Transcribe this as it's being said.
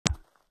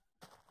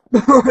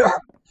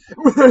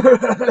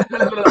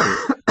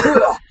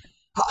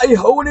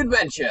Hi-ho an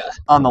adventure!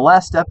 On the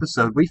last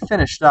episode, we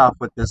finished off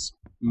with this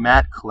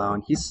Matt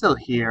clone. He's still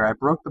here. I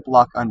broke the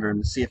block under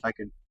him to see if I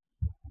could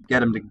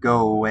get him to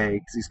go away,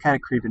 because he's kind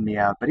of creeping me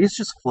out. But he's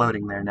just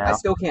floating there I now.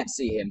 still can't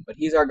see him, but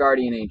he's our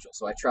guardian angel,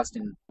 so I trust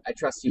him. I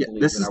trust he Yeah,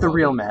 believes this in is our the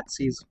real well-being. Matt.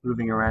 See, he's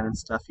moving around and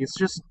stuff. He's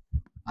just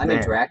I'm there.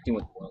 interacting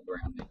with the world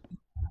around me.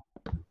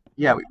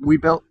 Yeah, we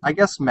built. I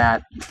guess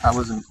Matt, I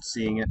wasn't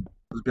seeing it,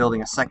 was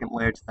building a second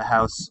layer to the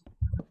house.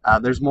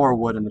 There's more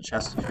wood in the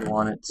chest if you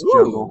want it. It's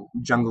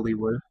jungly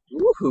wood.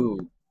 Woohoo!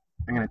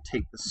 I'm gonna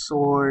take the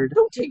sword.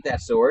 Don't take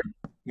that sword.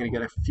 I'm gonna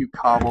get a few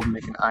cobble to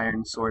make an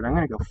iron sword. I'm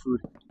gonna go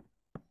food.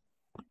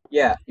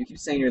 Yeah, you keep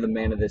saying you're the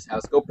man of this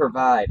house. Go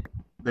provide.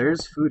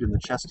 There's food in the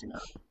chest, you know,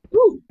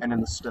 Ooh, and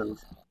in the stove.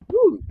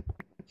 ooh,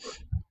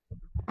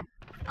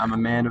 I'm a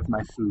man of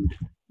my food.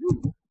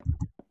 ooh.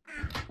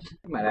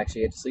 You might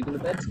actually get to sleep in the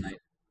bed tonight.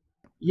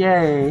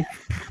 Yay!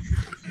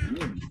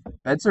 Mm,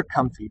 Beds are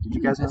comfy. Did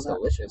you guys know that's that?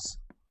 delicious.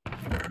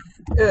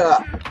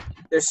 Yeah,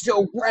 there's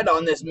still bread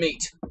on this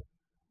meat.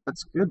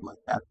 That's good like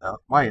that, though.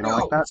 Why, you don't No,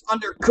 like that? it's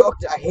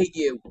undercooked. I hate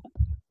you.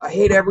 I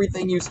hate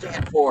everything you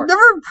stand for.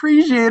 Never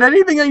appreciate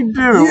anything I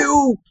do!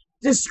 You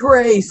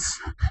disgrace.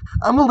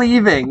 I'm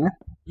leaving!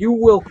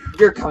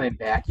 You're coming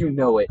back. You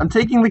know it. I'm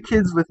taking the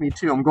kids with me,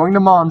 too. I'm going to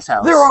Mom's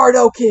house. There are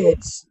no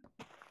kids.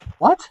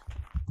 What?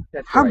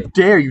 That's How right.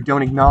 dare you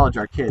don't acknowledge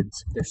our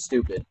kids? They're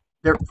stupid.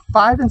 They're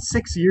 5 and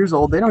 6 years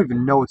old. They don't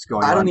even know what's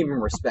going on. I don't even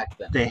respect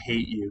them. They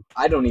hate you.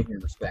 I don't even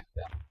respect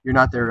them. You're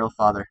not their real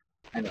father.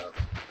 I know.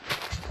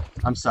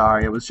 I'm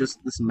sorry. It was just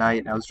this night,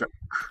 and I was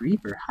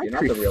Creeper. Hi, You're not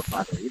Creeper. the real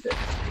father either.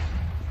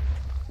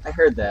 I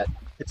heard that.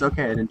 It's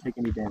okay. I didn't take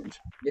any damage.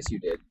 Yes, you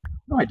did.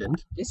 No, I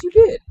didn't. Yes, you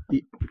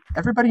did.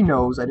 Everybody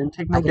knows I didn't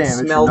take no I can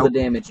damage. smell no... the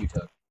damage you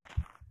took.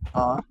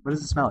 What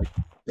does it smell like?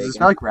 Does Bacon. it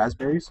smell like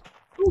raspberries?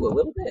 Ooh, a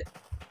little bit.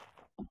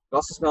 It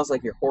also smells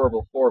like your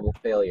horrible, horrible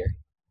failure.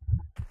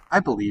 I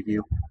believe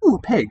you. Ooh,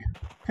 pig.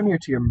 Come here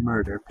to your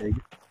murder, pig.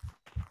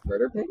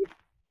 Murder pig?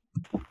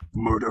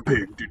 Murder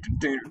pig.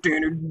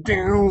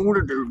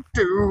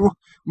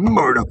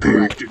 Murder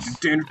pig.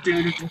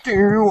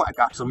 I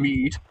got some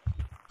meat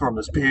from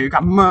this pig I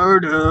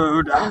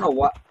murdered. I don't know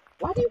why.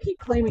 Why do you keep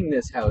claiming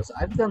this house?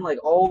 I've done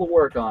like all the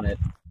work on it.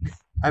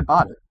 I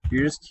bought it.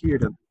 You're just here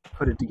to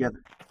put it together.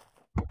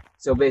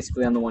 So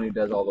basically, I'm the one who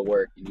does all the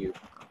work, and you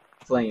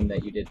claim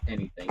that you did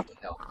anything to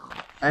help.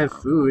 I have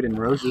food and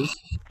roses.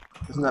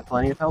 Isn't that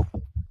plenty of help?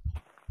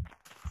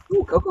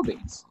 Ooh, cocoa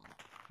beans.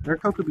 There are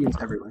cocoa beans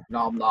everywhere.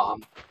 Nom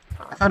nom.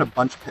 I found a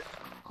bunch of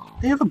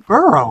They have a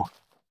burrow.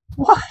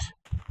 What?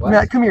 What?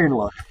 Matt, come here and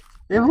look.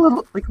 They have a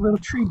little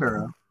tree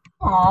burrow.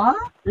 Aww.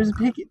 There's a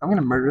piggy. I'm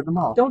gonna murder them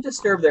all. Don't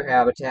disturb their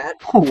habitat.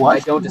 What? By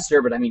don't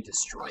disturb it, I mean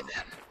destroy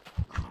them.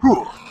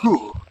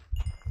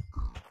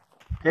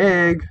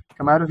 Pig,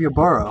 come out of your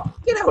burrow.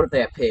 Get out of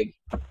that pig.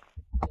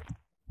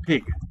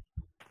 Pig,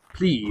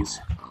 please.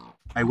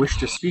 I wish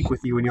to speak with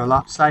you in your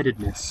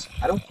lopsidedness.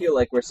 I don't feel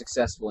like we're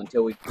successful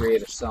until we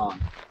create a song.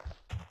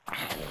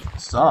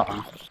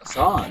 Song? A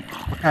song?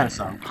 What kind of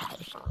song?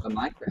 A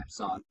Minecraft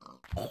song.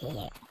 A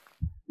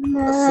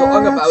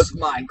song about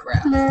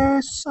Minecraft. Play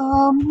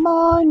some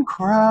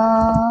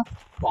Minecraft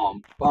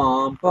Bum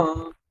bum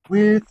bum.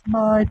 with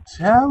my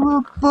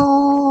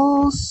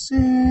terrible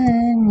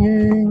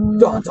singing.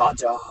 Dun dun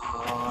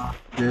dun.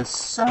 This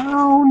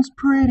sounds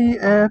pretty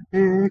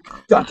epic.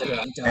 Dun, dun,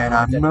 dun, dun, And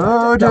I dun, dun,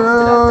 murdered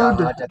dun,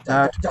 dun, dun,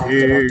 that dun,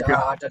 pig. dun,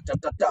 dun, dun,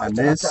 dun, dun, And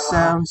dun, this dun,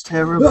 sounds dun,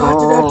 dun,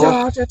 terrible.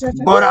 dun, dun, dun,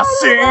 But I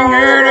sing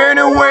it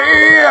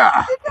anyway.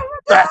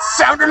 That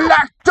sounded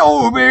like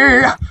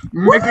Toby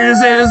making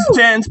his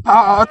 10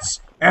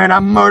 parts. And I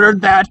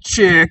murdered that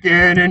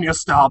chicken, and you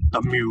stopped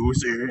the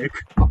music.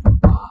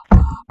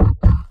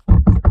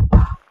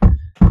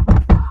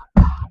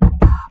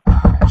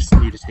 I just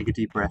need to take a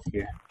deep breath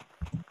here.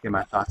 Get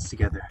my thoughts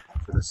together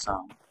for this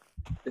song.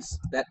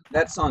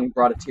 That song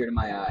brought a tear to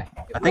my eye.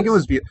 I think it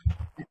was beautiful.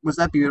 Was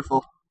that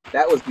beautiful?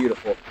 That was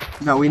beautiful.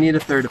 No, we need a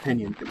third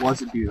opinion. It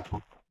wasn't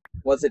beautiful.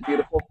 Was it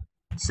beautiful?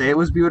 Say it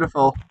was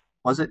beautiful.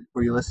 Was it?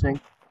 Were you listening?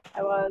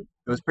 I was.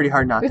 It was pretty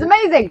hard not It was to.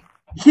 amazing!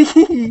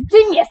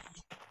 Genius!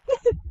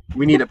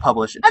 We need to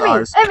publish. It's Emmy!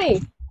 ours.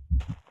 Emmy!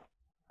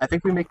 I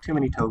think we make too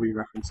many Toby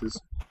references.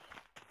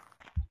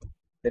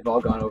 They've all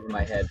gone over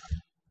my head.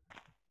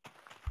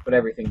 But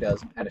everything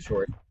does. I'm kind of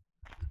short.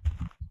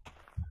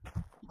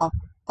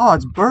 Oh,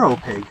 it's Burrow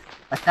Pig.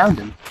 I found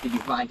him. Did you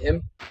find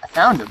him? I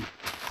found him.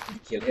 Did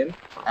you kill him?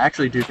 I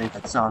actually do think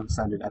that song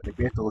sounded epic.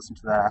 We have to listen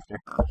to that after.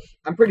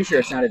 I'm pretty sure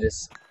it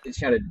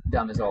sounded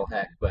dumb as all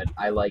heck, but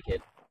I like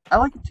it. I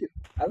like it too.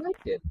 I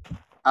liked it.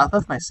 I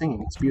love my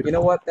singing. It's beautiful. You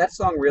know what? That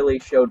song really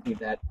showed me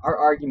that our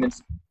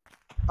arguments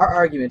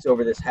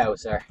over this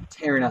house are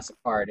tearing us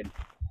apart, and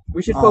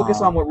we should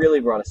focus Aw. on what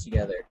really brought us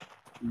together.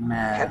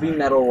 Man. Heavy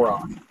metal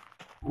rock.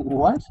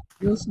 What?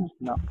 You listen?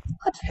 No.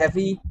 What?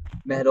 Heavy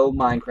metal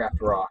Minecraft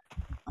rock.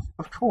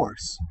 Of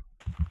course.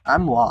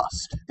 I'm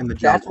lost in the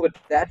That's jungle.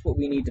 what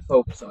we need to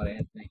focus on,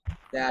 Anthony.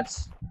 That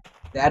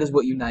is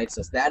what unites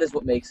us. That is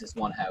what makes us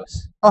one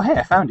house. Oh, hey,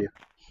 I found you.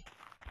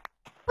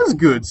 That's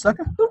good,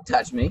 sucker. Don't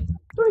touch me.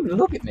 Don't even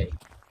look at me.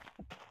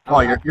 Oh,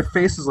 your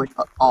face is like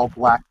all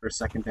black for a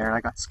second there, and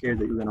I got scared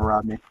that you were gonna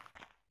rob me.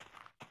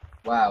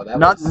 Wow, that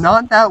Not was...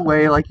 not that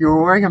way, like you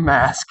were wearing a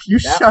mask. You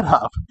That- shut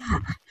up.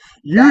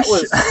 That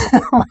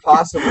was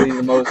possibly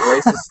the most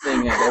racist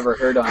thing I've ever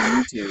heard on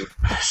YouTube.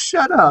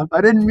 Shut up.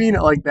 I didn't mean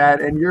it like that,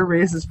 and you're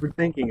racist for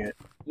thinking it.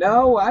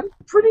 No, I'm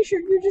pretty sure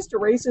you're just a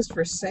racist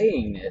for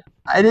saying it.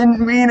 I didn't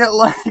mean it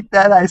like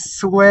that, I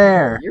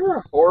swear. You're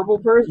a horrible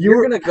person. You're-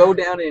 You're gonna go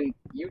down in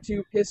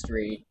YouTube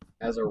history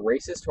as a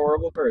racist,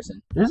 horrible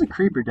person. There's a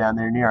creeper down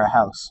there near our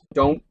house.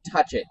 Don't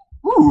touch it.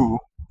 Ooh,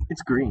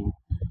 it's green.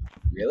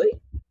 Really?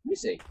 Let me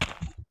see.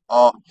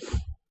 Oh,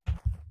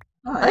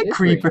 Ah, hi it is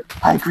creeper.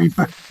 green. Hi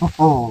creeper.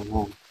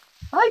 Oh,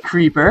 hi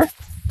creeper.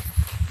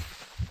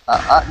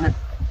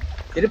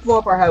 Did it blow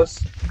up our house?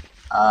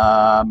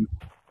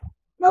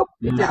 Nope.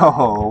 It didn't.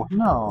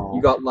 No.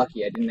 You got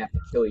lucky. I didn't have to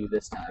kill you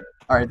this time.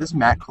 Alright, this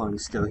Matt clone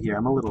is still here.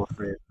 I'm a little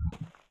afraid.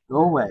 Go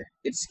away.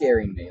 It's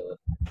scaring me.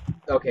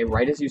 Okay,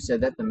 right as you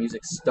said that, the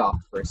music stopped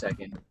for a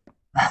second.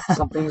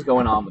 Something's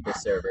going on with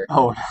this server.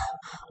 Oh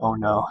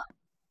no.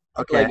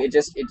 Okay, Like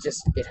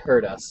it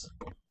hurt us.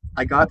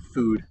 I got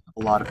food.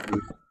 A lot of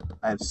food.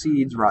 I have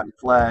seeds, rotten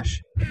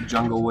flesh,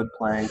 jungle wood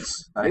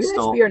planks that I Maybe that should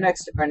stole. be our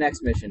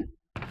next mission.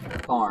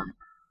 Farm.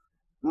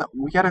 No,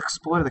 we gotta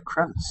explore the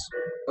crevice.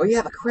 Oh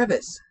yeah, the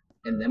crevice.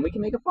 And then we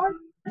can make a farm?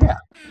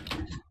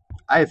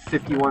 I have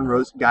 51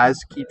 rows. Guys,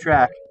 keep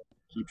track.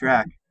 Keep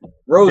track.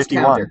 Rose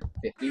 51. counter.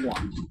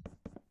 51.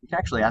 We can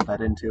actually add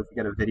that in too if we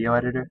get a video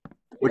editor.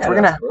 Which Yeah, we're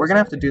gonna that's we're gonna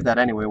have to do that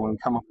anyway when we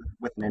come up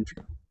with an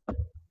intro.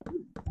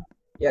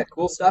 Yeah,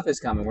 cool stuff is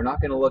coming. We're not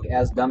gonna look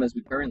as dumb as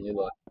we currently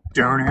look.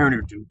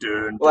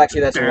 Well,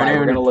 actually, that's a lie.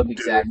 We're gonna look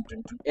exact.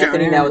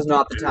 Anthony, now is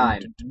not the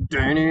time.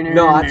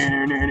 Not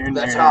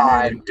the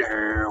time.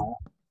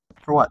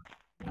 For what?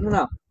 I don't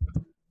know.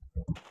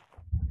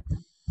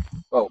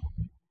 Oh.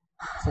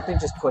 Something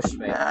just pushed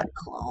me. Mad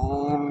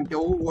clone,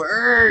 go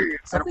away!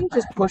 Something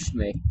just pushed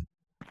me.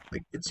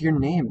 Like, it's your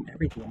name and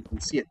everything. I can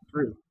see it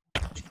through.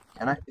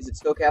 Can I? Is it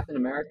still Captain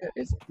America?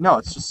 Is it? No,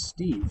 it's just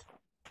Steve.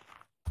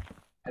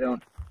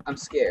 I'm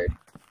scared.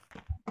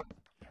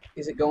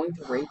 Is it going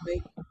to rape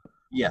me?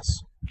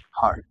 Yes.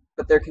 Hard.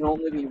 But there can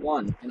only be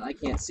one, and I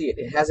can't see it.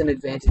 It has an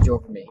advantage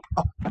over me.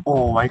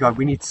 Oh my god,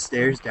 we need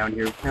stairs down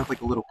here. We can have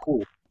like a little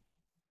pool.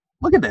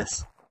 Look at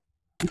this.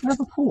 We can have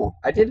a pool.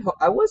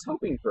 I was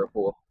hoping for a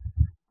pool.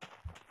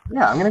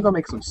 Yeah, I'm gonna go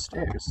make some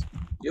stairs.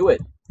 Do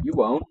it. You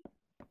won't.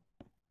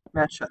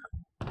 Matt, shut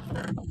up.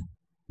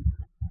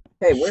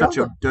 Hey, where Shut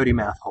your dirty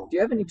mouth hole. Do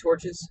you have any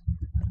torches?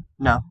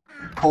 No.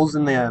 Holes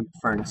in the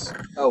furnace.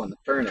 Oh, in the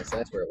furnace.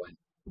 That's where it went.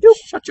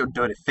 Shut your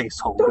dirty face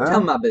hole, Don't girl.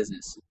 tell my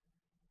business.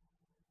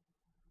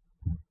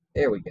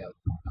 There we go.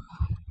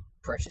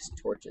 Precious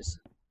torches.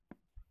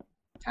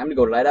 Time to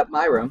go light up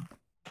my room.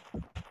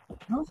 You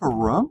have a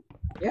room?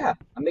 Yeah,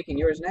 I'm making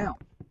yours now.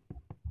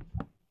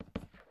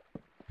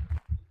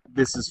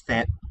 This is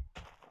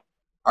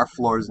Our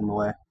floor's in the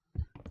way.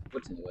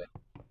 What's in the way?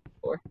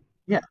 Floor?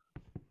 Yeah.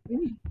 What do you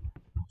mean?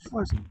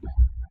 Floor's in the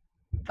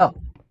way.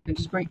 Then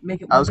just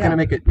make it. I was gonna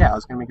make it. Yeah, I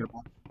was gonna make it a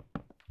block.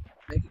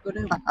 Make it go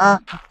down Ah,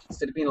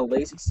 instead of being a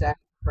lazy sack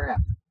of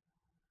crap.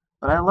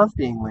 but I love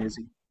being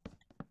lazy.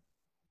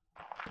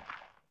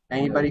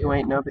 Anybody who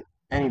ain't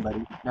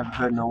anybody never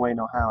heard no way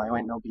no how. I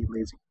ain't no be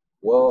lazy.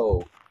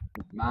 Whoa,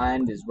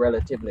 mind is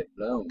relatively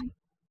blown.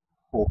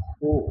 Oh,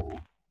 oh.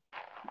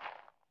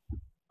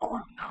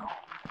 Oh no.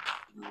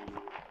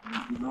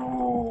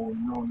 No,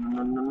 no,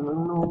 no, no,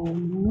 no,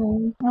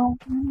 no,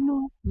 no,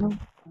 no,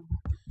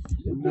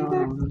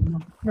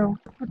 no, no,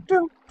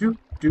 do, do,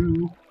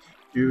 do,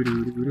 do, do,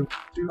 do,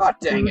 do, God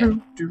dang it.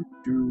 do,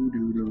 do,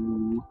 do,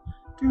 do,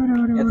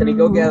 do, Anthony,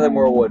 go gather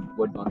more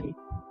wood monkey.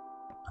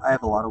 I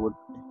have a lot of wood.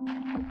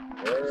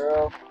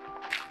 Girl.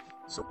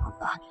 So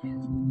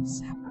provocative.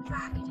 So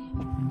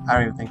provocative. I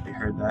don't even think they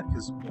heard that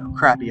because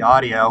crappy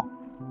audio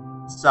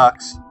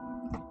sucks.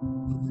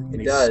 It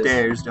These does.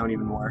 stairs don't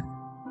even work.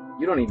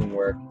 You don't even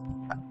work.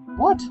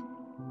 What?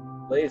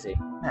 Lazy.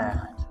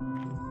 Nah.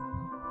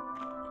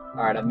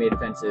 Alright, I've made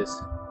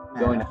fences. I'm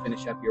going to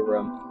finish up your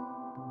room.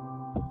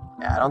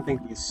 Yeah, I don't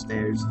think these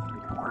stairs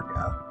can work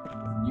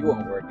out. You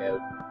won't work out.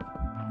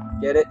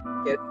 Get it?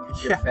 Get it?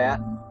 'Cause you're Yeah.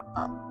 fat?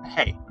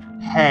 Hey,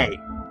 hey.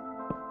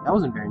 That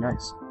wasn't very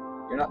nice.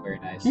 You're not very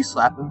nice. Can you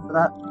slap him for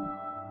that?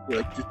 You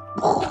like just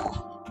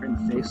right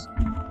in the face.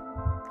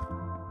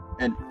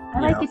 And I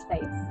you like know, his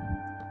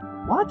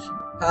face. what?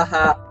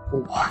 Haha,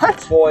 What?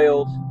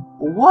 foiled.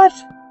 What?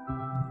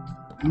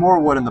 More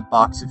wood in the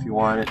box if you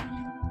want it.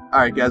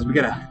 Alright guys, we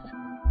gotta...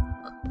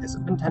 Has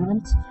it been 10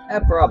 minutes?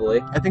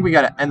 Probably. I think we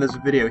gotta end this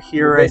video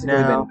here We've right basically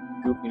now.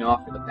 been goofing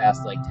off for the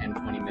past like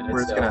 10-20 minutes.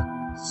 We're just so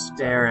gonna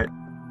stare at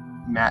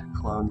Matt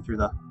Clone through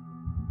the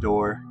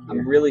door here.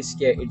 I'm really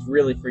scared. It's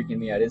really freaking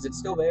me out. Is it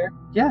still there?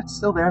 Yeah, it's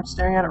still there. I'm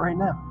staring at it right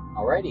now.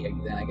 Alrighty,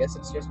 then I guess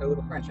it's just our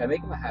little friend. Should I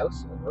make him a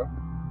house? A room?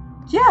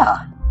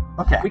 Yeah!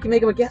 Okay. We can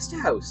make him a guest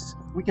house.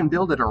 We can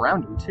build it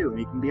around him too.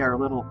 He can be our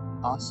little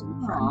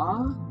awesome friend.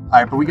 Aww.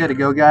 Alright, but we gotta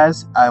go,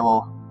 guys. I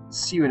will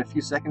see you in a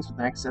few seconds with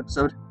the next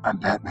episode. I'm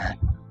Batman.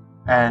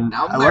 And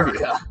Now I love you.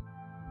 America.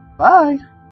 Bye.